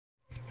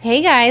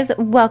Hey guys,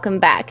 welcome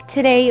back.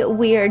 Today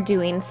we are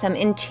doing some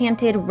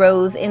Enchanted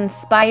Rose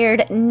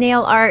inspired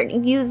nail art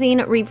using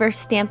reverse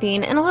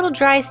stamping and a little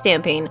dry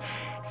stamping.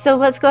 So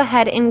let's go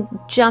ahead and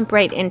jump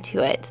right into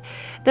it.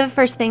 The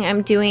first thing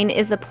I'm doing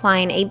is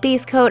applying a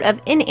base coat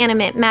of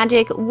Inanimate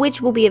Magic,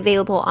 which will be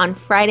available on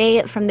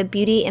Friday from the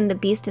Beauty and the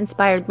Beast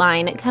inspired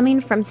line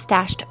coming from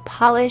Stashed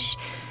Polish.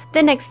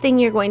 The next thing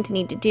you're going to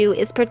need to do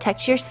is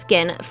protect your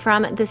skin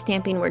from the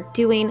stamping we're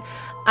doing.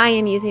 I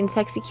am using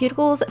Sexy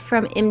Cuticles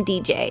from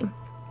MDJ.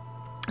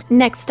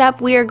 Next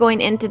up, we are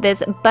going into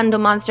this Bundle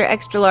Monster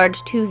Extra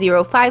Large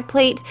 205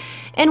 plate,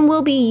 and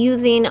we'll be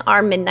using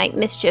our Midnight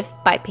Mischief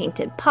by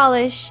Painted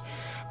Polish,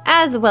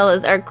 as well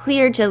as our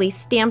Clear Jelly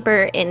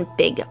Stamper in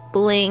Big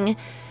Bling.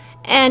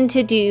 And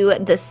to do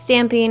the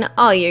stamping,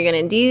 all you're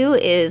going to do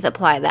is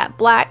apply that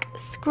black,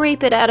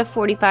 scrape it at a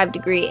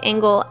 45-degree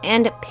angle,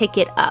 and pick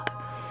it up.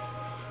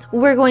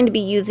 We're going to be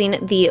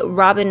using the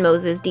Robin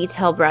Moses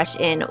detail brush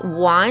in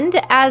Wand,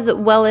 as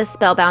well as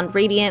Spellbound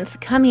Radiance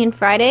coming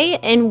Friday,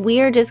 and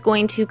we're just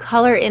going to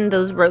color in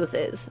those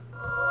roses.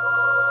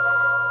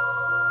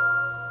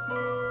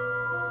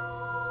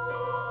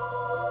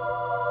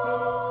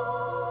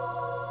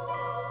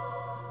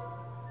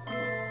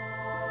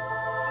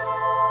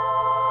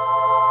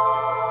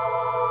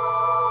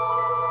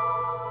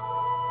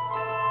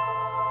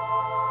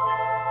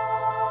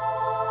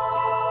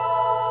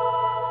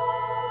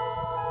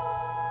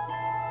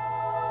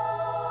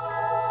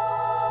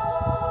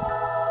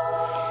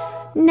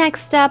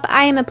 Next up,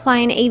 I am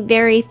applying a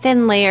very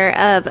thin layer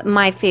of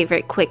my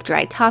favorite quick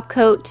dry top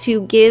coat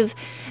to give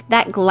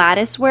that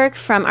Gladys work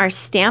from our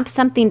stamp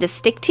something to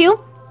stick to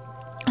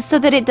so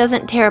that it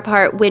doesn't tear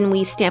apart when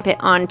we stamp it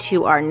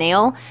onto our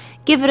nail.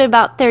 Give it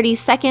about 30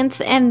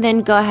 seconds and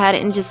then go ahead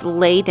and just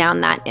lay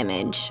down that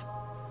image.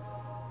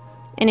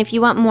 And if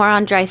you want more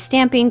on dry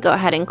stamping, go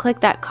ahead and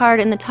click that card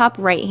in the top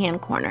right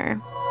hand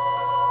corner.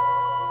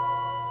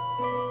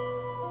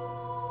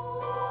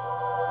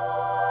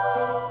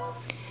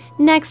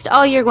 Next,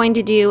 all you're going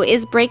to do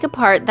is break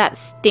apart that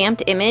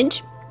stamped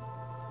image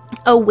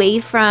away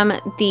from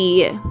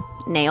the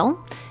nail,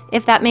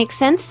 if that makes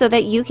sense, so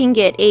that you can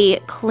get a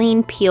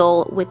clean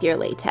peel with your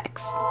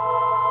latex.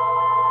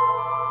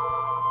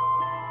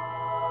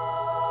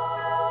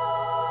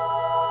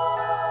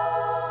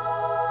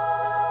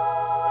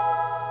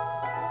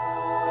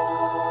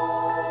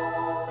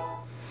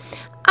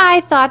 I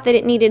thought that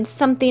it needed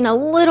something a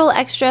little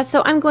extra,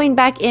 so I'm going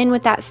back in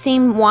with that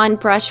same wand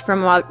brush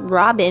from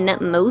Robin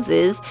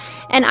Moses,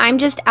 and I'm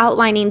just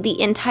outlining the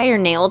entire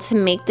nail to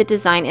make the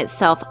design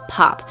itself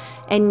pop.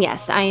 And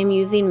yes, I am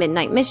using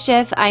Midnight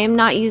Mischief. I am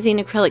not using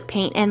acrylic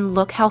paint, and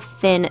look how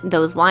thin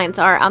those lines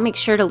are. I'll make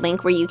sure to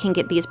link where you can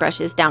get these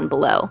brushes down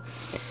below.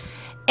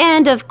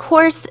 And of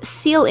course,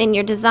 seal in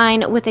your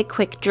design with a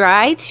quick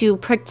dry to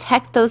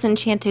protect those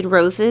enchanted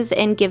roses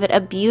and give it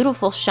a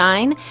beautiful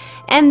shine.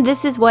 And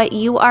this is what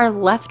you are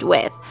left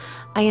with.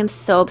 I am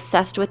so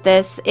obsessed with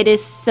this. It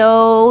is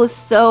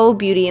so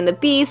Beauty and the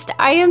Beast.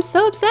 I am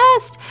so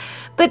obsessed.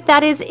 But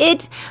that is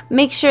it.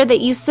 Make sure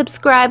that you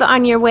subscribe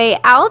on your way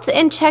out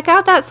and check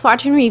out that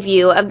swatch and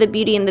review of the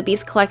Beauty and the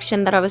Beast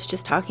collection that I was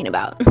just talking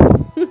about.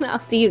 I'll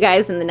see you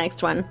guys in the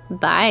next one.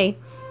 Bye.